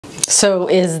So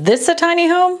is this a tiny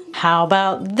home? How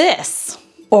about this?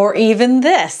 Or even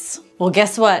this? Well,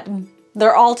 guess what?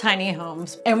 They're all tiny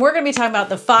homes. And we're gonna be talking about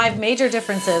the 5 major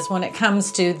differences when it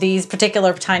comes to these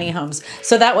particular tiny homes.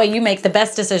 So that way you make the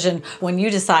best decision when you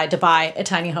decide to buy a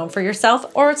tiny home for yourself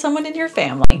or someone in your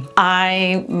family.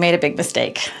 I made a big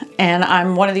mistake. And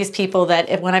I'm one of these people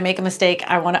that when I make a mistake,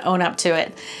 I wanna own up to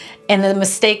it. And the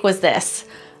mistake was this.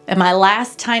 In my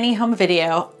last tiny home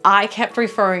video, I kept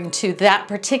referring to that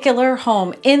particular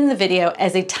home in the video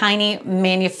as a tiny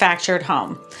manufactured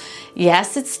home.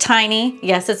 Yes, it's tiny.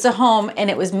 Yes, it's a home and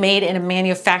it was made in a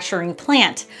manufacturing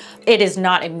plant. It is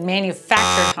not a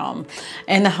manufactured home.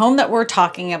 And the home that we're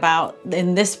talking about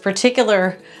in this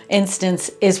particular instance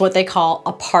is what they call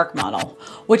a park model,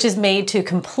 which is made to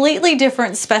completely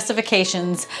different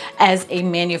specifications as a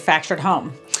manufactured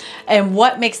home. And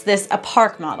what makes this a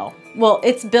park model? Well,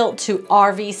 it's built to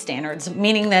RV standards,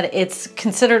 meaning that it's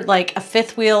considered like a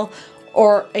fifth wheel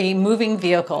or a moving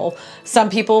vehicle. Some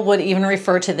people would even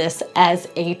refer to this as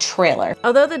a trailer.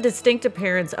 Although the distinct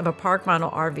appearance of a park model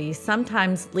RV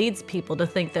sometimes leads people to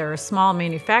think they're a small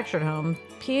manufactured home,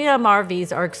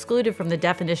 PMRVs are excluded from the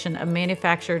definition of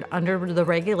manufactured under the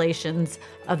regulations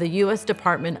of the U.S.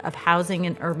 Department of Housing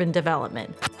and Urban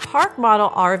Development. Park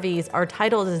model RVs are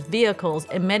titled as vehicles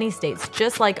in many states,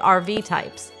 just like RV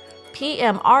types.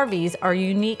 PMRVs are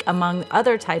unique among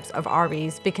other types of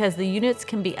RVs because the units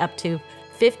can be up to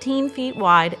 15 feet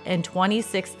wide and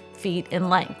 26 feet in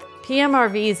length.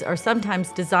 PMRVs are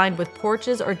sometimes designed with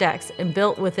porches or decks and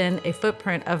built within a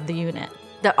footprint of the unit.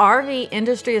 The RV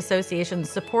Industry Association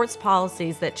supports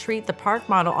policies that treat the park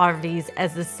model RVs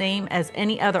as the same as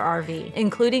any other RV,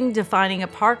 including defining a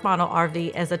park model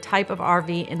RV as a type of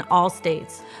RV in all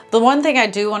states. The one thing I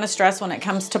do want to stress when it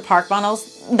comes to park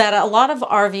models, that a lot of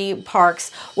RV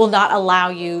parks will not allow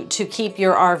you to keep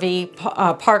your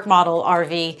park model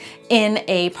RV in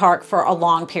a park for a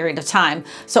long period of time.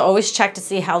 So always check to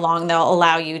see how long they'll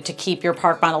allow you to keep your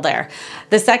park model there.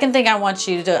 The second thing I want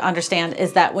you to understand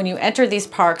is that when you enter these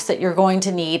parks that you're going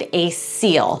to need a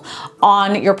seal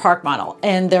on your park model,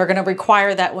 and they're going to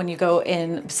require that when you go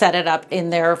and set it up in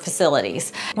their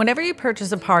facilities. Whenever you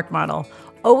purchase a park model,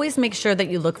 always make sure that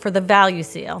you look for the value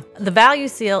seal. The value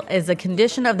seal is a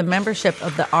condition of the membership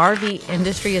of the RV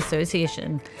Industry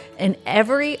Association, and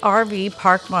every RV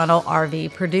park model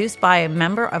RV produced by a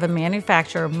member of a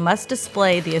manufacturer must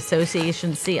display the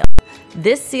association seal.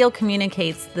 This seal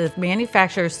communicates the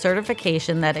manufacturer's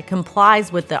certification that it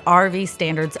complies with the RV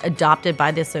standards adopted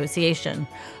by the association.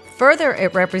 Further,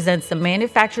 it represents the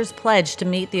manufacturer's pledge to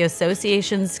meet the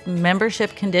association's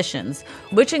membership conditions,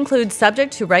 which include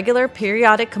subject to regular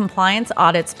periodic compliance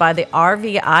audits by the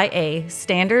RVIA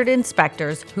standard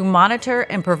inspectors who monitor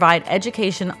and provide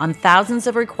education on thousands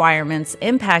of requirements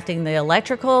impacting the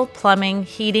electrical, plumbing,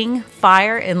 heating,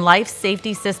 fire, and life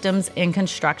safety systems in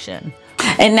construction.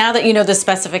 And now that you know the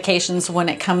specifications when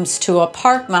it comes to a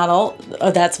park model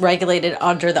that's regulated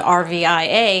under the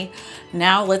RVIA,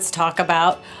 now let's talk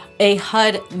about a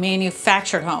HUD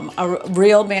manufactured home, a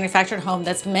real manufactured home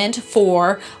that's meant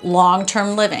for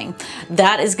long-term living.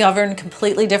 That is governed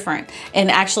completely different and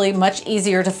actually much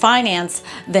easier to finance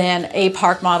than a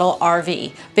park model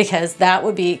RV, because that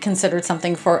would be considered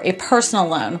something for a personal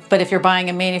loan. But if you're buying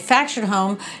a manufactured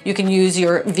home, you can use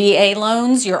your VA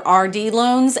loans, your RD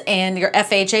loans, and your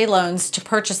FHA loans to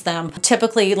purchase them.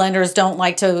 Typically, lenders don't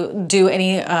like to do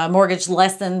any mortgage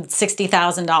less than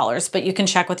 $60,000, but you can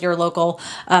check with your local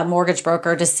mortgage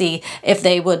broker to see if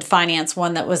they would finance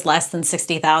one that was less than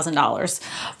 $60,000.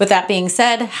 With that being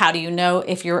said, how do you know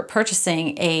if you're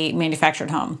purchasing a manufactured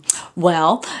home?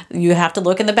 Well, you have to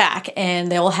look in the back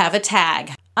and they will have a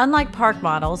tag. Unlike park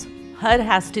models, HUD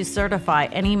has to certify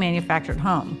any manufactured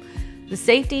home. The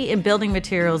safety and building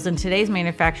materials in today's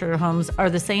manufactured homes are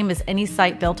the same as any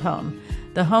site-built home.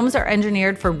 The homes are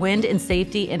engineered for wind and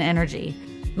safety and energy.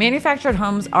 Manufactured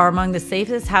homes are among the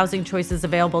safest housing choices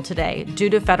available today due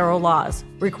to federal laws,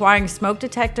 requiring smoke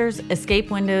detectors,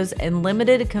 escape windows, and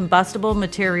limited combustible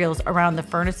materials around the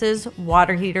furnaces,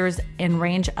 water heaters, and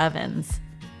range ovens.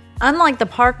 Unlike the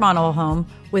park model home,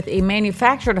 with a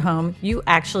manufactured home, you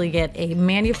actually get a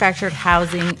manufactured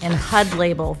housing and HUD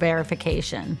label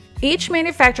verification. Each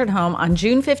manufactured home on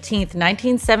June 15,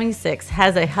 1976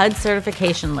 has a HUD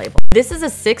certification label. This is a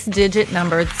 6-digit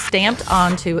number stamped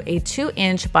onto a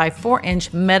 2-inch by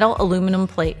 4-inch metal aluminum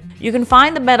plate. You can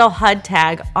find the metal HUD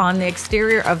tag on the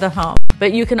exterior of the home.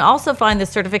 but you can also find the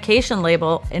certification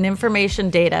label and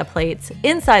information data plates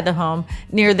inside the home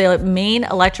near the main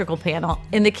electrical panel,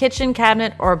 in the kitchen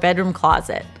cabinet or bedroom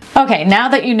closet. Okay, now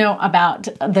that you know about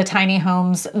the tiny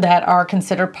homes that are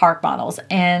considered park models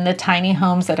and the tiny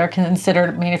homes that are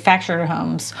considered manufactured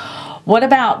homes, what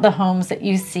about the homes that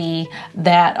you see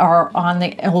that are on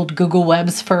the old Google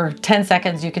Webs? For 10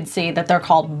 seconds, you can see that they're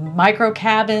called micro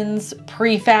cabins,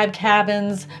 prefab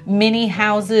cabins, mini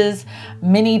houses,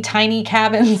 mini tiny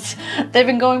cabins. They've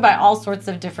been going by all sorts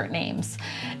of different names.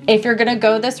 If you're gonna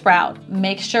go this route,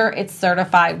 make sure it's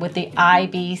certified with the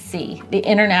IBC, the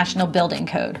International Building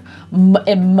Code.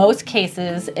 In most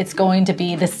cases, it's going to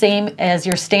be the same as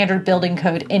your standard building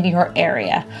code in your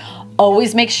area.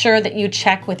 Always make sure that you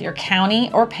check with your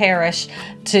county or parish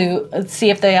to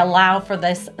see if they allow for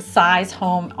this size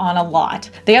home on a lot.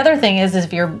 The other thing is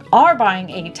if you are buying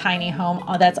a tiny home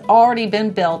that's already been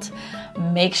built,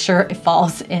 make sure it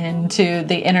falls into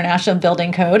the International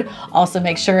Building Code. Also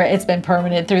make sure it's been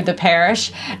permitted through the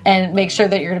parish, and make sure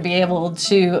that you're going to be able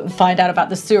to find out about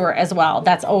the sewer as well.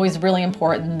 That's always really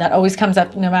important. That always comes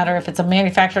up no matter if it's a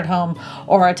manufactured home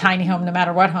or a tiny home, no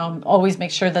matter what home. Always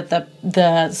make sure that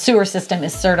the sewer system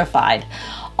is certified.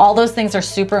 All those things are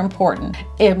super important.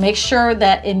 Make sure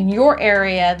that in your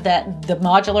area that the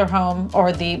modular home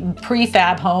or the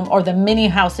prefab home or the mini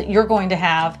house that you're going to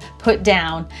have put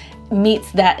down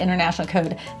meets that international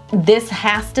code. This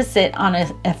has to sit on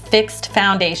a fixed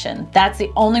foundation. That's the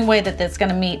only way that that's going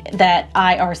to meet that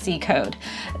IRC code.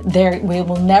 We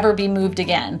will never be moved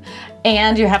again.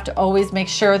 And you have to always make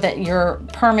sure that you're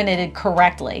permitted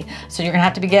correctly. So you're going to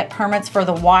have to get permits for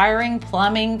the wiring,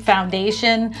 plumbing,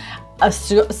 foundation, a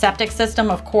septic system,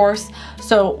 of course.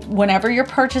 So whenever you're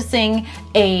purchasing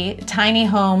a tiny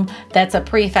home that's a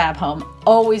prefab home,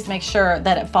 always make sure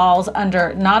that it falls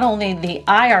under not only the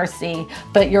IRC,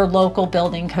 but your local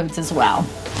building codes as well.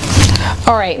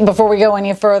 All right, before we go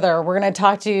any further, we're going to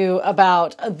talk to you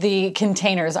about the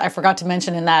containers. I forgot to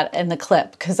mention in the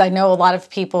clip, because I know a lot of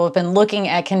people have been looking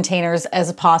at containers as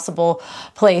a possible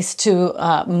place to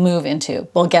move into.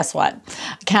 Well, guess what?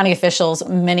 County officials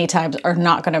many times are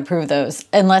not going to approve those.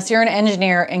 Unless you're an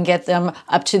engineer and get them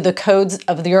up to the codes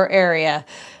of your area,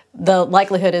 the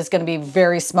likelihood is going to be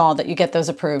very small that you get those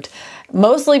approved.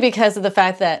 Mostly because of the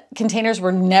fact that containers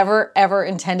were never ever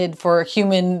intended for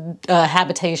human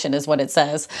habitation, is what it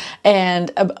says. And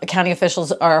county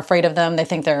officials are afraid of them. They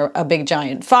think they're a big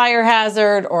giant fire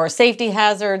hazard or safety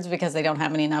hazards because they don't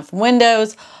have enough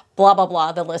windows. Blah, blah,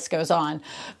 blah, the list goes on.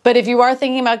 But if you are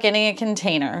thinking about getting a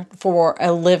container for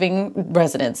a living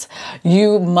residence,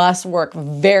 you must work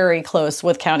very close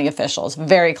with county officials,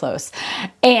 very close.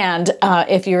 And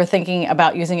if you're thinking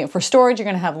about using it for storage, you're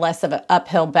going to have less of an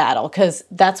uphill battle, because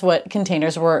that's what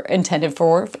containers were intended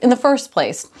for in the first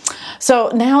place.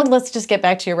 So now let's just get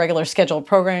back to your regular scheduled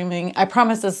programming. I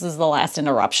promise this is the last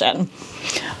interruption.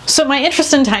 So my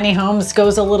interest in tiny homes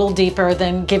goes a little deeper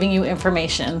than giving you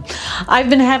information. I've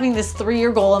been having this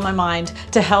 3-year goal in my mind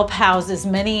to help house as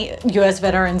many U.S.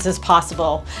 veterans as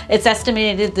possible. It's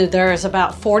estimated that there's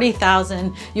about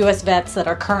 40,000 U.S. vets that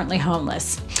are currently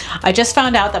homeless. I just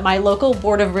found out that my local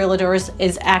board of realtors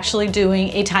is actually doing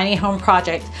a tiny home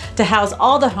project to house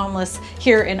all the homeless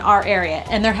here in our area,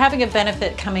 and they're having a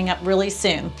benefit coming up really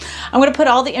soon. I'm going to put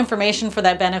all the information for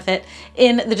that benefit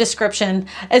in the description,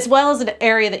 as well as an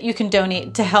area that you can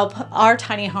donate to help our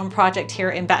tiny home project here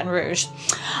in Baton Rouge.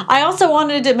 I also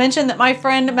wanted to mention that my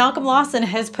friend Malcolm Lawson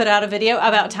has put out a video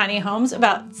about tiny homes,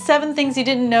 about 7 things you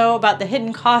didn't know about the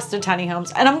hidden cost of tiny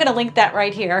homes, and I'm going to link that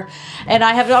right here. And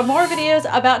I have more videos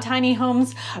about tiny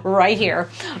homes right here.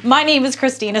 My name is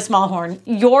Kristina Smallhorn,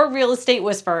 your real estate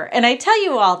whisperer, and I tell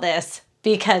you all this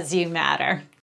because you matter.